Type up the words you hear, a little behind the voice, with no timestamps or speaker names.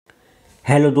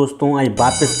Hello दोस्तों, आज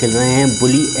वापस खेल रहे हैं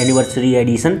बुली anniversary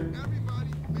edition.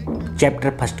 Chapter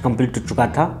first complete हो चुका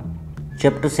था।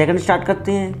 चैप्टर सेकंड स्टार्ट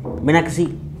करते हैं बिना किसी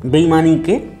बेईमानी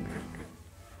के।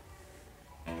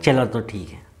 चलो तो ठीक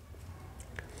है।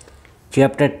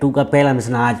 चैप्टर 2 का पहला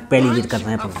मिशन आज पहली विजिट कर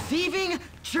रहे हैं। Thieving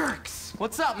jerks.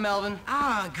 What's up, Melvin?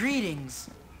 Greetings.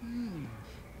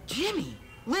 Jimmy,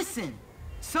 listen.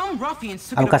 Some ruffians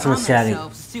took अब it का upon समस्या आ गई।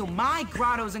 themselves to steal my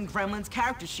Grottos and Gremlins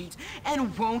character sheets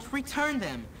and won't return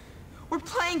them. We're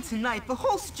playing tonight. The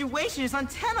whole situation is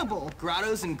untenable.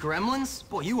 Grottos and gremlins?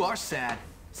 Boy, you are sad.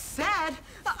 Sad?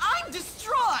 I'm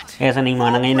distraught. ऐसा नहीं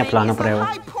मानेंगे, इन्हें फलाना Role-playing is पड़ेगा। a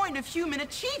high point of human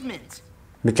achievement.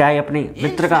 बचाए अपने In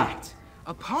मित्र का। fact,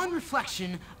 upon reflection,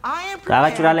 I am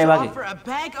कागज चुरा prepared ले to बाकी। offer a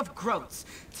bag of groats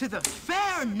to the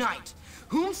fair knight,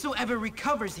 whomsoever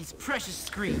recovers these precious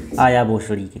screens. आया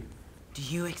भोसड़ी के। Do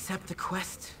you accept the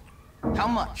quest? How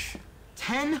much?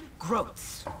 10 groats.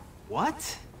 What?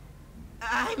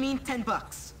 I mean 10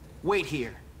 bucks. Wait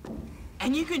here.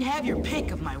 And you can have your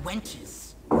pick of my wenches.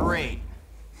 Great.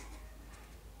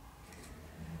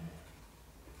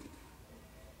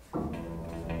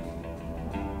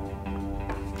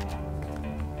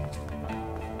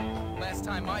 Last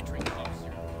time I drink closer.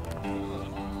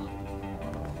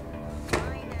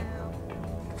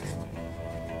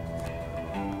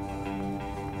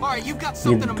 Alright, you've got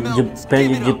something to Melvin's.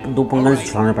 Give it up. दो पंगल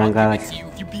छुड़ाना पड़ेगा I'll आज। give it to you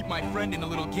if you beat my friend in a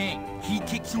little game. He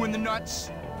kicks you in the nuts.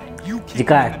 You kick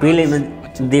जिका him है in the पहले nuts में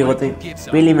until दे one होते of you gives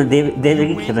up. पहले में दे You कर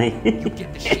win, रहे you get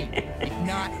the sheet. If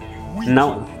not, we ना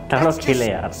keep. थोड़ा That's खेले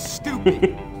just यार। stupid.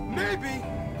 Maybe,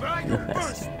 but I go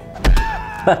first.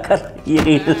 ये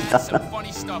नहीं That's होता। some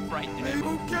funny stuff right there.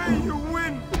 Okay, you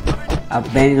win. अब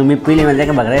मैं तुम्हें पहले में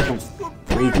जाके भाग रहे तुम,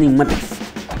 तो इतनी हिम्मत।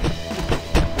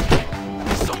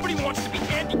 Somebody wants to be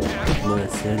handicapped.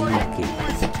 बस के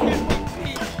Boys can't be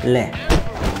beat. ले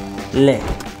ले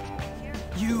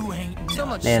You ain't so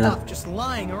much ले ला। stuff just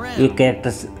lying around. एक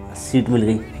कैरेक्टर सीट मिल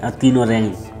गई और 3 और रह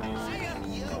गई।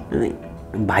 नहीं,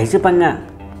 भाई से पंगा।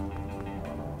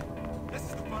 This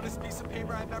is the funnest piece of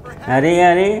paper I've ever had. अरे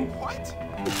अरे What?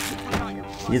 Forgot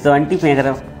your ये तो आंटी फेंक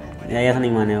रहा हो, या ऐसा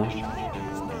नहीं माने हो।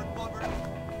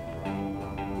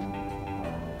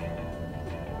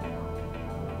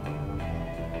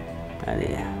 अरे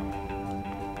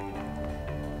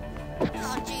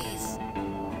Oh, jeez.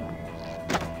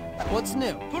 What's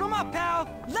new? Put 'em up, pal.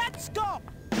 Let's go.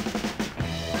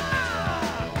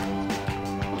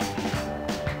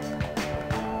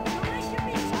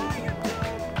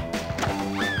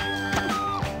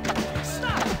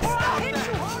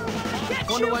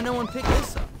 Wonder why no one picked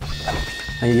this up.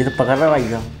 अरे ये तो पकड़ रहा भाई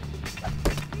साहब।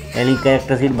 पहली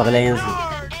कैरेक्टर सीट भग ले यहाँ से।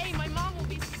 Hey, my mom will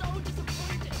be so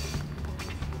disappointed.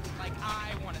 Like I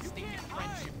want to stay in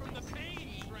friendship from the pain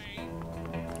train.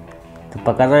 तो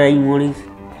पकड़ रहा है मोड़ी से।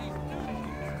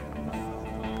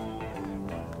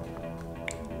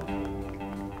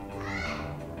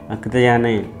 कितने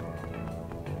जाने हैं?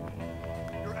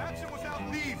 Your action without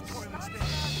leave, toilet stand.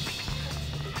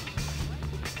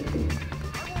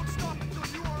 I won't stop until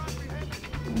you are apprehended.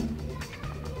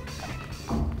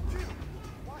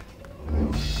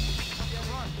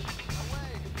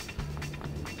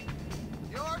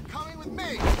 You're coming with me.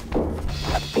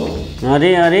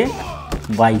 अरे अरे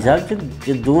भाई साहब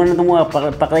जो दो ने तुम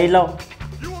पकड़ ही लाओ।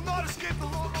 You will not escape the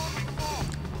law of the fall.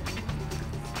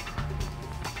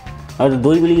 और दो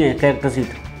ही मिली हैं character seat.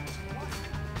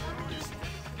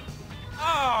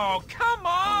 Oh, come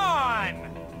on!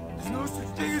 There's no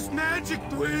such thing as magic,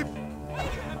 dweeb. Why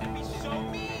do you have to be so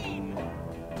mean?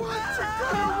 What's you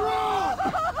gonna roll?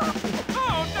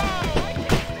 Oh no! I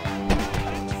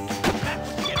can't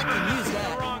stand use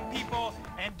that. wrong people,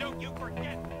 and don't you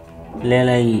forget. ले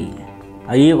लाई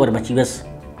ये और बची बस।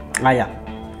 आया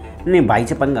नहीं भाई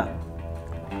से पंगा,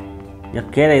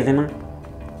 जब कह रहे थे ना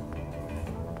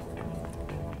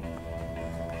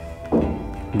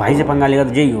भाई से पंगा लेगा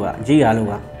तो यही होगा, यही हाल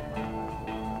होगा।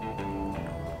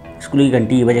 स्कूल की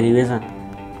घंटी बज गई वैसा।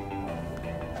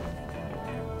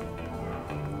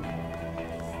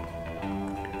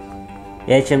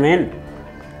 HMN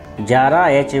जा रहा,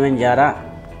 HMN जा रहा,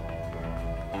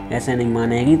 ऐसे नहीं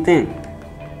मानेगी ते।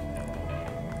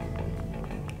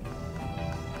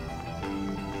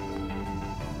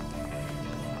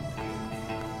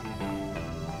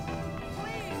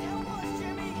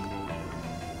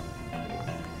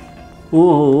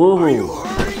 ओहो ओहो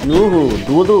ओहो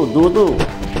दो दो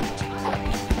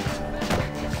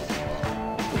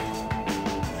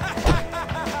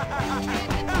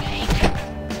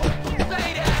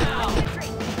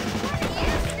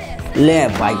ले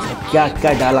भाई क्या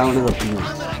क्या डाला उन्हें तो तीन।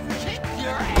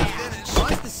 Why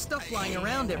is this stuff lying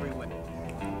around everywhere?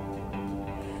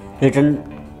 Return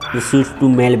the seats to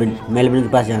Melbourne, Melbourne के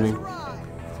पास जाना है,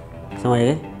 समझ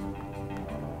गए।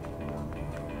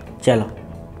 चलो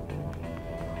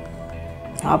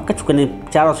आपका चुकने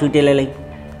 4 सीटें ले ली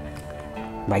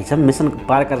भाई साहब। मिशन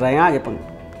पार कर रहे हैं आज अपन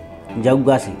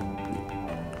जाऊगा से।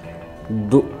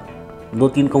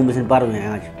 2-3 का मिशन पार हुए हैं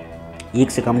आज,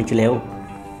 एक से काम नहीं चले हो।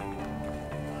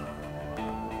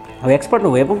 अब एक्सपर्ट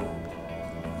हो गए अपन।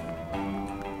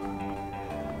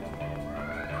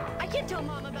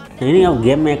 नहीं अब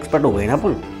गेम में एक्सपर्ट हो गए ना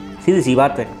अपन, सीधी सी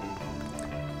बात है।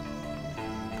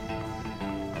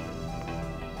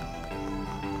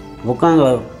 वो कहाँ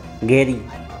गहरी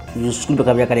जो स्कूल पे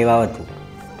कब्जा करेगा वो तू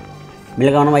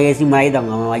मिलेगा ना भाई, ऐसी मार ही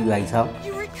दूंगा मैं भाई साहब।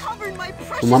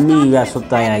 तो मम्मी या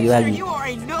सुता है ये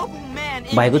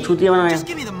भाई को छूती है बनाया।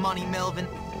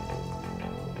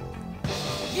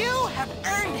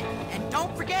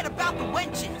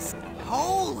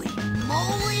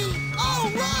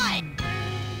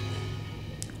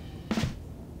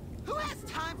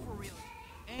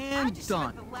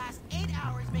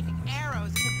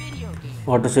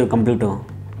 ऑटो सेव कंप्लीट हो।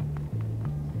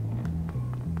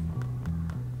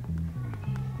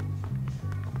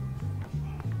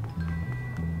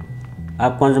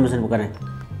 आप कौन सा मिशन करें?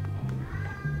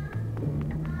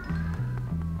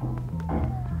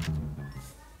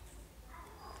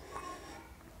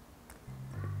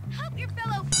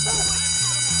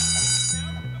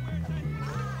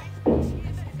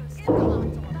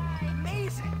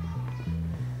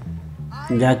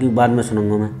 जाके बाद में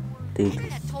सुनूंगा मैं, ठीक है।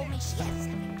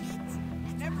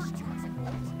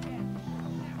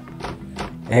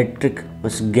 हैट्रिक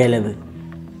बस गैलेवे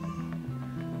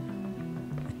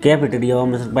कैफेटेरिया और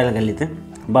मिशन पहले कर लेते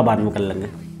हैं, बाद में कर लेंगे।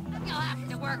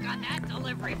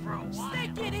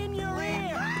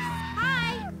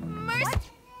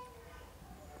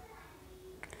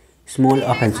 स्मॉल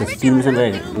ऑफेंसेस 3 मिशन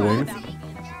रहेगा।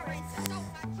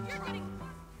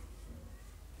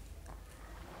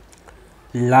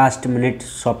 लास्ट मिनट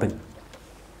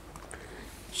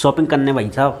शॉपिंग करने भाई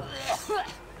साहब।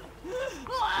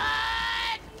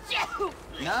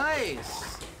 Nice.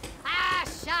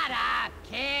 Shut up,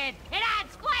 kid. It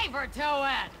adds flavor to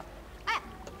it.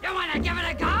 You want to give it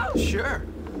a go? Sure.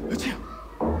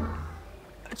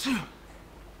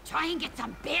 Try and get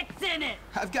some bits in it.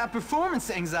 I've got performance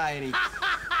anxiety.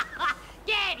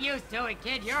 Get used to it,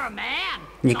 kid. You're a man.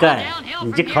 ये It's क्या all है? downhill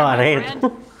ये from खा here, रहे my हैं friend. तो।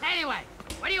 Anyway,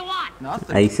 what do you want?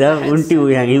 Nothing. ऐसा उल्टी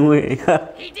हुई आगे हुए।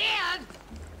 He did.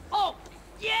 Oh,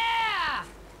 yeah.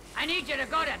 I need you to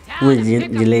go to town वो and pick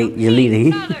up जले some जली meat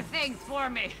नहीं and other things for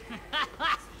me.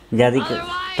 ज्यादा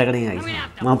Otherwise, तगड़ी आई I'm gonna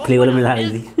have to वहाँ फ्लेवर open में up ला रही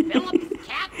this थी। Phillips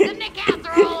cats in the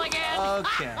casserole again.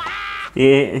 Okay.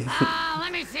 ये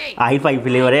Let me see. आई फाई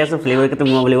फ्लेवर है, ऐसा फ्लेवर का तुम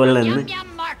फ्लेवर लेने। Yum Yum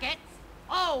Market.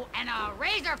 Oh, and a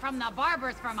razor from the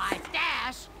barber's for my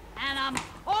stash. And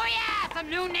oh yeah, some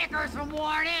new knickers from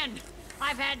Worn In.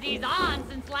 I've had these on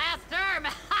since last term.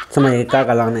 समझ गए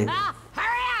क्या लाना है।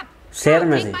 Hurry up. शहर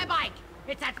में Take से my bike.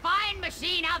 It's that fine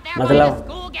machine out there by मतलब the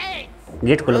school gates.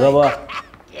 Gate खुल गया वो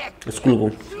स्कूल को।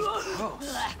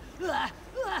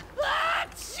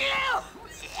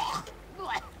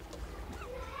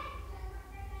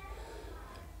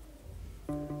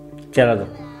 चला दो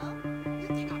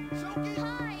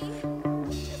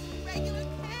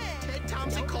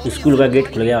स्कूल का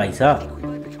गेट खुल गया भाई साहब।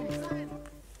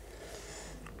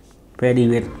 पहली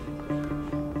बार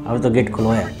अब तो गेट खुलो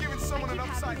है।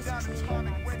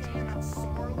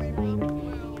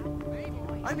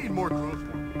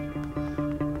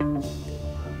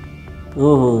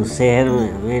 ओह शहर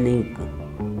में मैं नहीं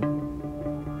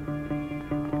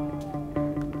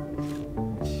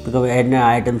pickup add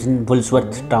items in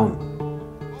बुल्सवर्थ town.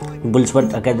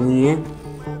 बुल्सवर्थ academy है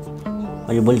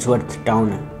और ये बुल्सवर्थ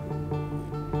टाउन है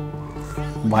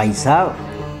भाई साहब।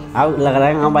 अब लग रहा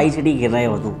है हाँ भाई सिटी खेल रहे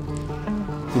हो तुम।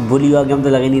 बुली हुआ गेम तो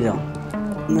लग ही नहीं रहा।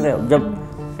 जब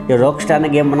रॉकस्टार ने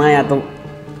गेम बनाया तो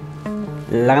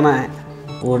लगना है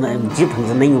वो जी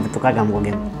फंक्शन नहीं हो तो क्या काम को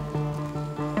गेम।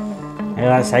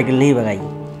 अगर साइकिल नहीं भगाई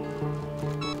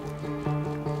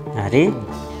अरे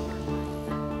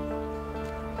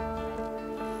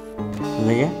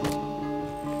भैया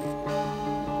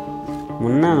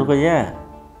मुन्ना रुको जा।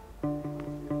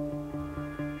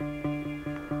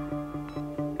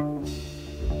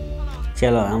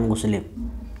 चलो हम घुसले।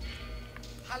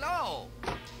 Hello.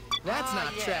 That's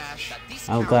not trash.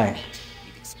 अब क्या है? It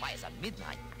expires at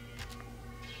midnight.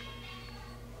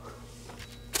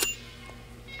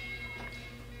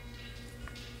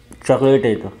 Chocolate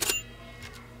है तो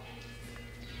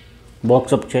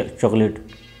box of chocolate,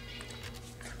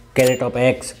 carat of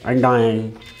eggs अंडा है,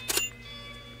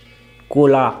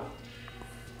 कोला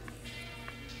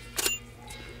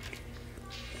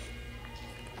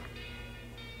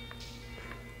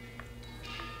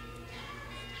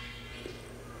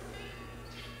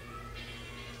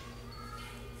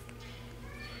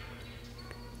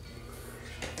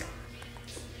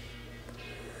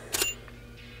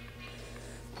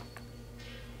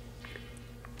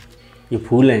ये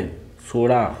फूल हैं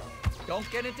soda. Don't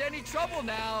get into any trouble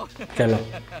now. चलो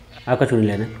आपका चुनी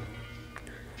लेना,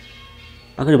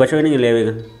 आपका बचा नहीं ले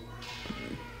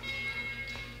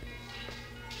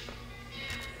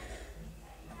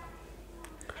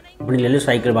अपनी ले लो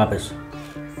साइकिल वापस।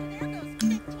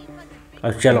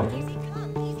 अब चलो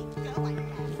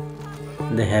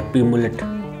द हैप्पी मुलेट।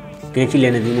 कैंची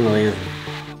लेने दी मुझे यहाँ से,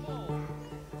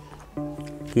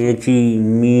 कैंची,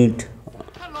 मीट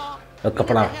और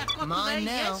कपड़ा। Mine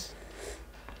now.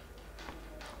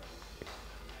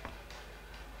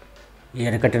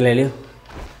 ये कटर ले लियो।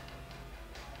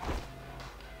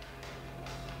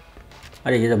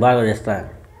 अरे ये तो बाल हो जाता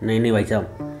है। नहीं नहीं भाई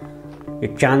साहब,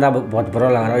 ये चांदा बहुत बुरा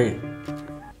लग रहा है।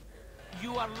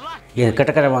 ये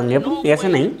कट करवाएंगे अपन, ऐसे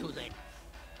नहीं।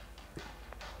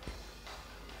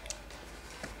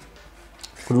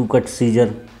 Crew cut, scissor,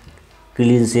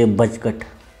 clean shave, बज cut,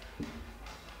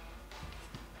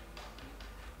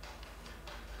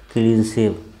 clean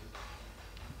shave,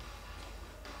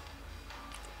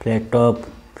 flat top,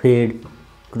 fade,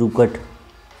 crew cut,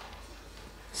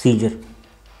 scissor.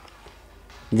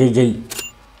 जय जय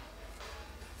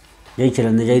जय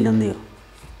चलन जय नंदे।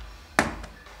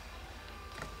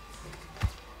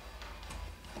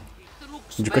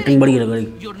 जो कटिंग बड़ी लग रही,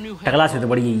 टकला से तो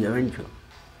बड़ी है।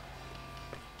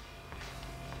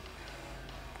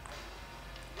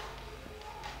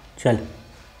 चल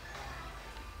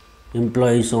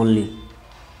एम्प्लॉइज ओनली,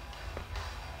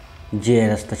 जे है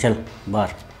रास्ता। चल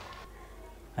बाहर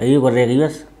आइए कर रहेगी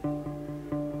बस।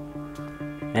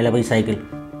 पहले भाई साइकिल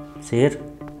शेर।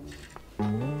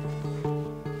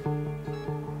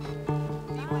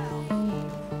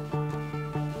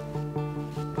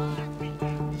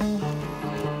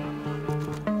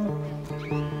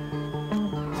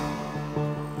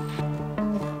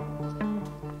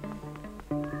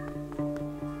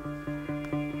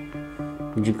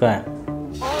 जिका है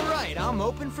All right, I'm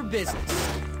open for business.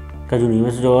 कजू नहीं,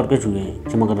 वैसे जो और कुछ हुए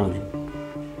चमक रहा मुझे।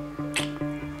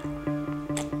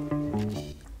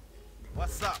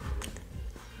 What's up?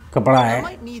 कपड़ा I है,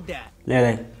 might need that. ले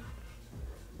ले।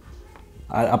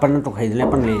 अपन ने तो खरीद ले,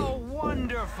 अपन ले। Oh,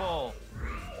 wonderful.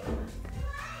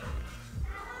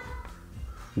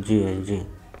 जी है जी।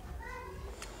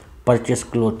 Purchase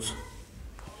clothes.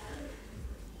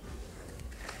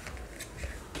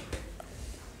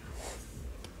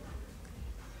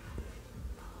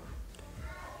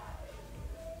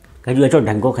 कहीं अच्छा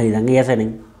ढंग को खरीदेंगे, ऐसा नहीं।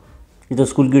 ये तो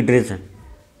स्कूल की ड्रेस है।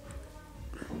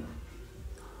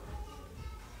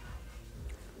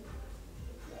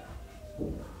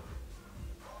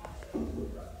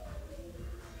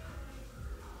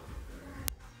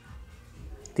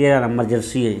 तेरा नंबर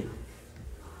जर्सी है।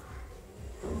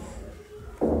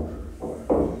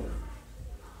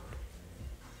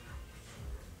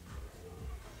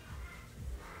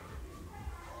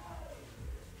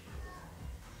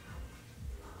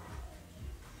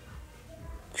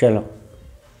 चलो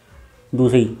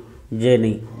दूसरी, जे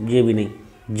नहीं, जे भी नहीं,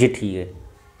 जे ठीक है।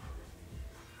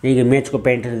 ठीक है, मैच को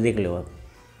पेंट से देख लो आप।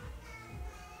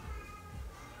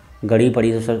 घड़ी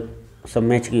पड़ी तो सब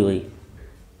मैच की हुई,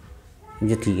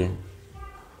 जे ठीक है।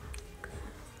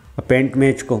 अब पेंट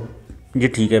मैच को, जे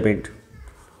ठीक है। पेंट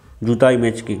जूता ही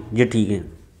मैच की, जे ठीक है।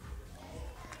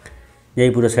 यही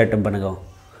पूरा सेटअप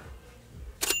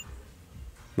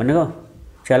बनेगा।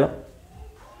 चलो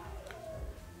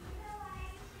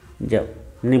जब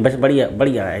नहीं, बस बढ़िया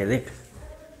बढ़िया है। देख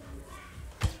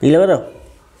नहीं लग रहा?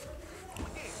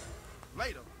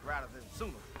 Later, rather than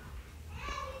sooner.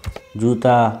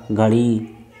 जूता,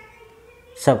 घड़ी,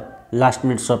 सब लास्ट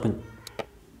मिनट शॉपिंग।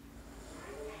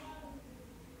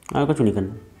 और कुछ नहीं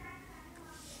करना।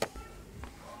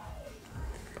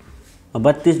 अब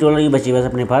 $32 ही बचे बस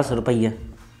अपने पास। रुपया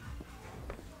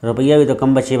भी तो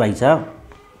कम बचे भाई साहब।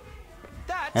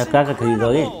 That's क्या क्या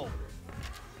खरीदोगे? incredible.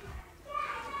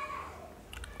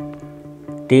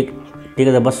 Take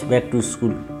the bus back to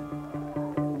school.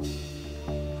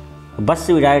 बस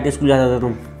से भी डायरेक्ट स्कूल जाता था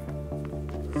तुम।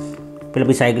 पहले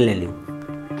भी साइकिल ले ली। Now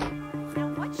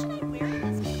what should I wear to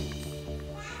this place?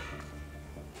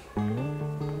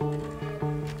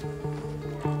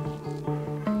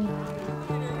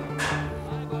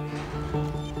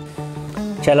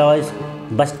 चलो इस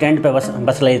बस स्टैंड पे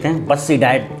बस लेते हैं। बस से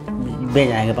डायरेक्ट भेज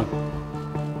जाएंगे अपन।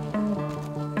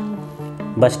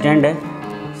 बस स्टैंड है,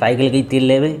 साइकिल की तेल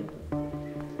ले वे,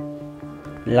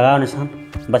 लगाओ निशान।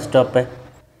 बस स्टॉप पे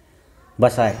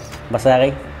बस आ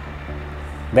गई।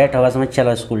 बैठो बस में,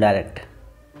 चलो स्कूल डायरेक्ट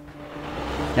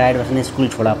बस ने स्कूल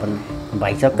छोड़ा अपन ने।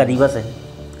 भाई साहब का दिवस है,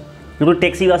 बिल्कुल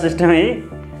टैक्सी का सिस्टम है।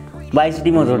 बाई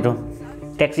सिटी में उठो,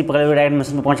 टैक्सी पकड़ के डायरेक्ट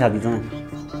बस में पहुँचा दी तुम्हें।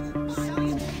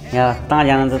 यार कहाँ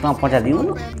जाना था, तो पहुँचा दी।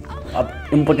 अब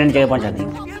इम्पोर्टेंट जगह पहुंचा दी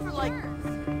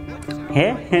है।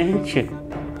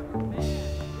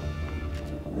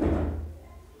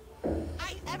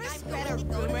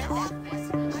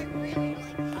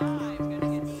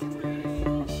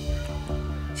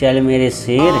 चल मेरे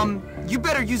शेर। You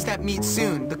better use that meat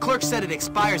soon. The clerk said it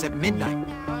expires at midnight.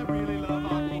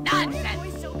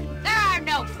 Nonsense! There are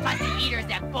no fuzzy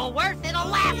eaters at Bullworth. It'll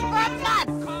last for a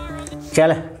month.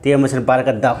 चल तेरा मशीन पार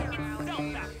कर दो,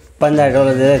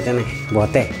 $15 दे देते हैं,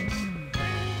 बहुत है।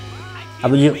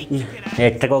 अब ये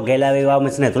ट्रक को गेला हुआ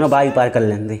मशीन है तो ना बाई पार कर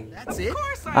लेंगे।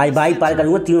 आज बाई पार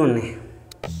करूँगा तीनों ने।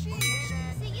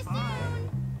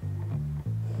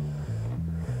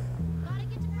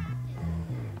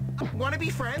 Wanna be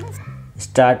friends?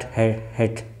 Start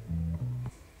hat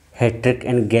trick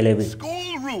and gallery.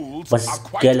 School rules Bas are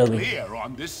quite gallery. clear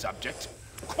on this subject.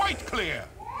 Quite clear.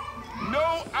 No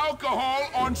alcohol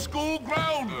on school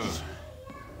grounds.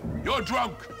 You're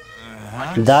drunk. I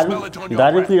can smell it on your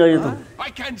दारू P रही हो तुम? breath.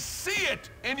 I can see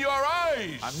it in your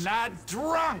eyes. I'm not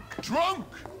drunk. Drunk.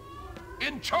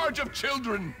 In charge of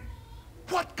children.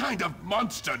 What kind of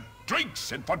monster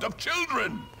drinks in front of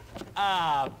children?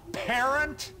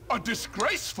 Parent? A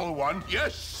disgraceful one,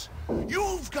 yes.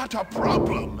 You've got a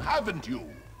problem, haven't you?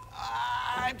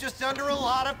 I'm just under a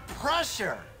lot of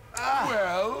pressure.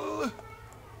 Well,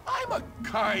 I'm a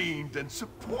kind and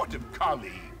supportive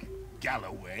colleague,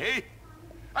 Galloway.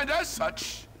 And as such,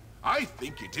 I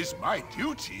think it is my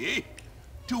duty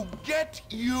to get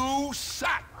you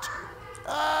sacked.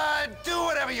 Do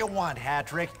whatever you want,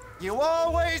 Hattrick. You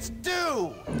always do.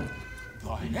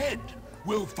 The head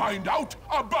will find out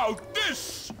about this.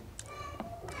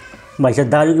 भाई साहब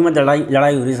दारू की मत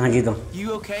लड़ाई हो रही सांझी तो।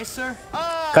 You okay, sir?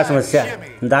 क्या समस्या?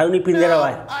 दारू नहीं पीने रहा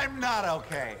है। I'm not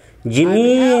okay. Jimmy,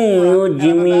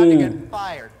 Jimmy. I'm about to get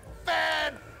fired.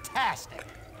 Fantastic.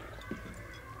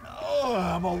 Oh,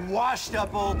 I'm a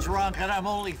washed-up old drunk, and I'm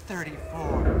only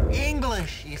 34.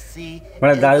 English, you see.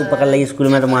 बड़ा दारू पकड़ ली स्कूल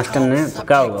में तो मास्टर ने, तो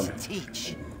क्या होगा?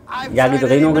 जागी तो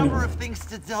कहीं नौकरी। number of things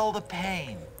to dull the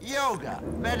pain. Yoga,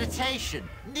 meditation,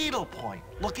 needlepoint,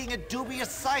 looking at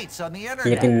dubious sites on the internet.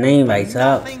 लेकिन नहीं भाई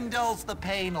साहब। Nothing dulls the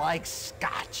pain like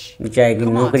scotch. बेचारे की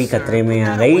नौकरी खतरे में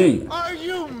आ गई। Are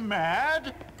you mad?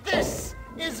 This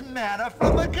is manna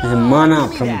from the This is gods. manna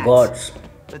from gods.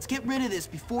 Let's get rid of this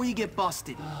before you get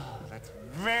busted. That's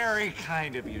very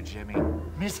kind of you, Jimmy.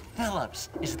 Miss Phillips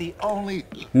is the only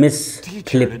Miss teacher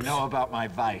to Phillips. know about my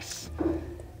vice.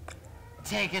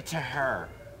 Take it to her.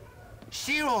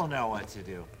 She will know what to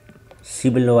do. She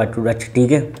will know what to do.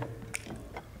 ठीक है।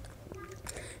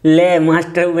 ले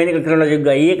master मैंने control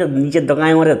जगह ये कि नीचे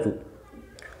दुकान हो रहा तू।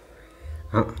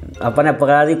 हाँ अपने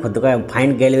पकड़ा दी खुद दुकान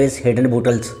फाइंड गैलवेज हिडन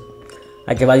बोतल्स।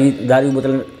 अच्छा बाकी दारू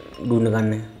बोतल ढूंढ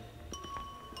निकालने।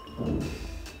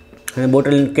 हमें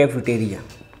बोतल कैफेटेरिया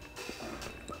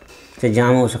से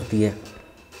जाम हो सकती है।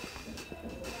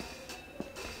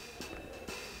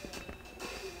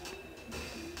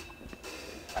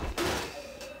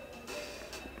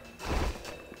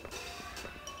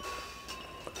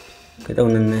 kita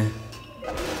unannya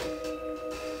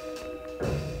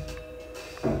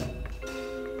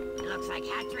Looks like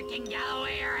Hattrick and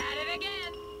Galloway are at it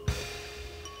again.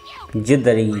 जिद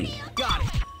रही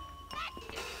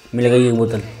मिल गई एक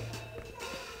बोतल।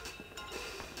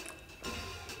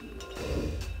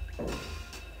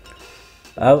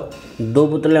 अब 2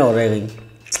 बोतलें और रह गई।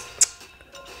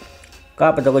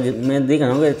 कहाँ पता को मैं देख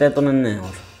रहा हूँ कि तो नन्हे हैं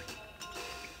और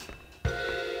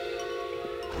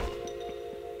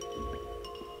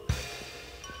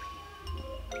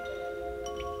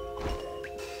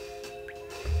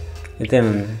इतने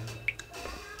नन्हे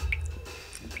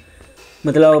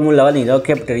मतलब मुझे लगा नहीं था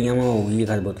कैफेटेरिया में होगी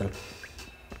खास बोतल।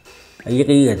 ये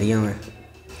कहीं कहती है मैं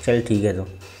चल ठीक है तो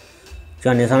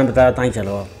चाहे निशान बता रहा था ही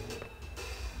चलो आप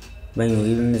भाई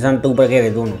होगी निशान तो ऊपर कह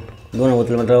रहे दोनों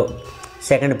बोतल मतलब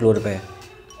सेकंड फ्लोर पे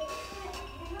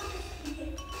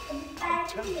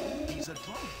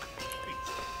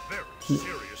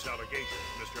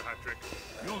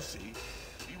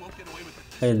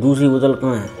है। दूसरी बोतल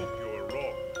कहाँ है?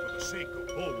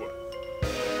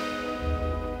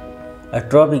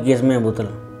 ट्रॉफी केस में है बोतल।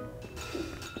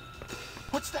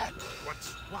 What's that? What's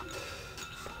what?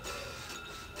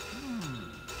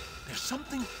 There's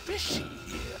something fishy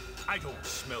here. I don't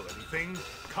smell anything.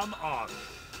 Come on.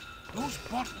 Those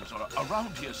bottles are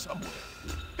around here somewhere.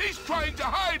 He's trying to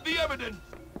hide the evidence.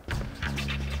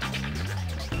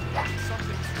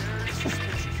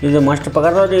 ये तो मास्टर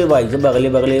पकड़ रहा है भाई से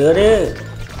बगले अरे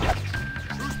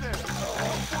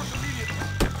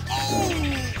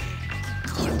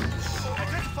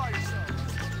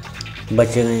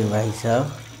बचे गए भाई साहब।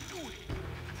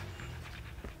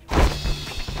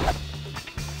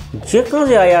 शेर कहाँ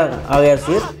से आया आ गया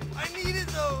शेर? I needed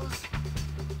those.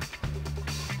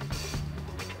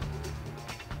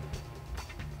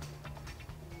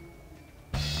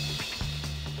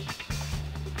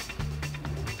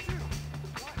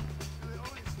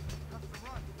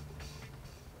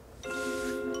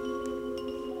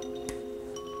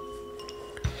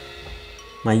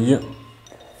 भैया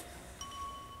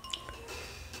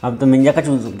अब तो मिंजा का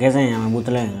चूज कैसे हैं यहाँ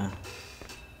बोतलें हैं।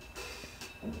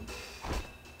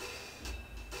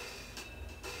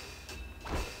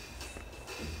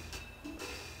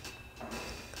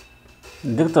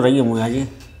 दिख तो रही है मुझे जी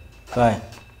क्या है।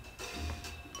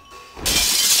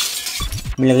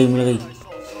 मिल गई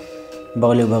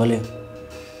बगले बगले।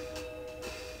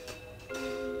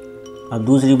 अब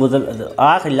दूसरी बोतल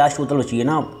आखिरी लास्ट बोतल चाहिए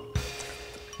ना। अब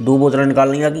 2 बोतलें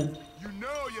निकालनी आगी। You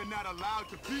know you're not allowed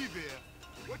to be there.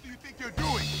 What do you think you're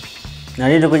doing?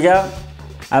 अरे रुक जा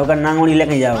आपका नांगोड़ी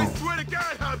लेके जाओ। I swear to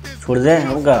God, how this छोड़ दे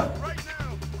आपका right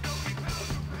now.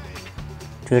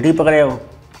 ठेठी पकड़े हो।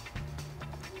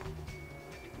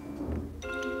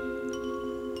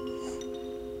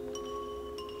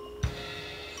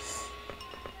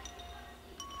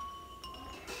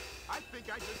 I think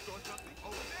I just saw something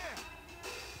over there.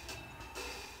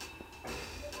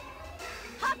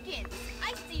 Hopkins,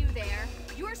 I see you there.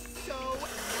 You're so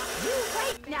nuts. You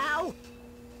wait now.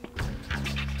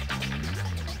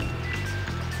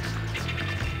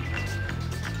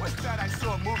 What's that I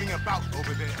saw moving about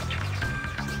over there?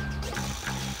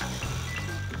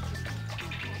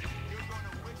 You're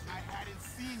gonna wish I hadn't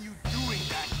seen you doing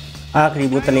that. आखिरी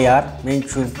बोतल यार मैं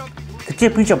कितने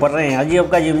पीछे पड़ रहे हैं अजी।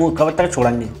 आपका ये मुँह कब तक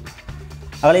छोड़ेंगे?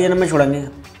 अगले जन्म में छोड़ेंगे।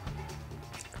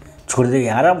 छोड़ दे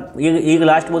यार अब एक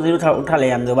लास्ट बोतल उठा ले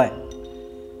जान दो भाई।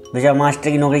 बेचारा मास्टर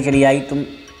की नौकरी चली आई तुम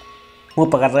मुँह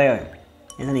पकड़ रहे हो।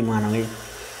 ऐसा नहीं मानोगे।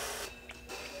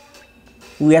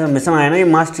 वो ऐसा मिशन आया ना ये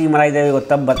मास्टर की मलाई देवे को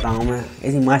तब बताऊँ मैं।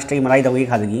 ऐसी मास्टर की मलाई दबी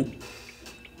खा देगी।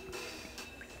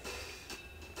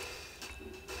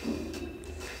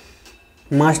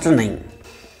 मास्टर नहीं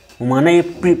वो माना ये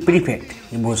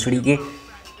प्रीफेक्ट ये भोसड़ी के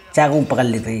चाकू पकड़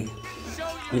लेते हैं।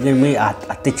 लेकिन मेरी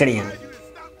हत्ते चढ़ी हैं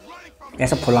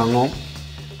ऐसा फुलाऊंगा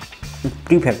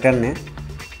प्रीफेक्टर ने।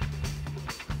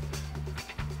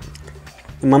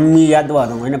 मम्मी याद दिवा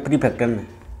दूँगा इन्हें प्रीफेक्टर ने।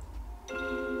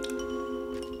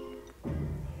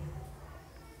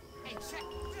 Hey, check.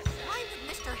 Why would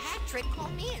Mr. Hattrick call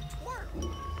me a twerp?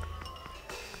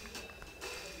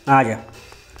 आ जा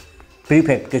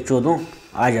प्रीफेक्ट के चौदों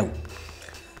आ जाओ।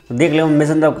 तो देख लो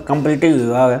मिशन तो कंप्लीट ही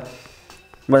हुआ है।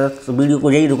 बस वीडियो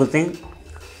को यही रुकते हैं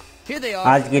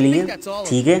आज के लिए।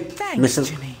 ठीक है मिशन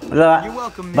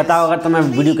मतलब बताओ अगर तुम्हें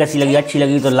वीडियो कैसी लगी अच्छी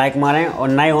लगी तो लाइक मारें और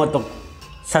नए हो तो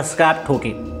सब्सक्राइब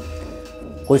ठोकें।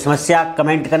 कोई समस्या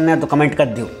कमेंट करना है तो कमेंट कर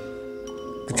दो।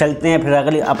 तो चलते हैं फिर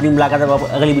अगली अपनी मुलाकात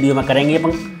अगली वीडियो में करेंगे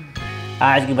अपन।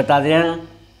 आज की बता दें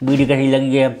वीडियो कैसी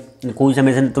लगी है। कोई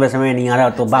समय तुम्हें समय नहीं आ रहा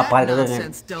तो बाप पार कर देंगे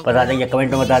बता देंगे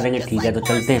कमेंट में बता देंगे। ठीक है तो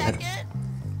चलते हैं फिर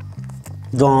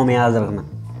दुआओं में याद रखना।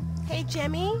 Hey,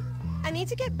 Jimmy, I need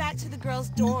to get back to the girls'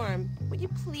 dorm. Would you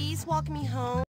please walk me home?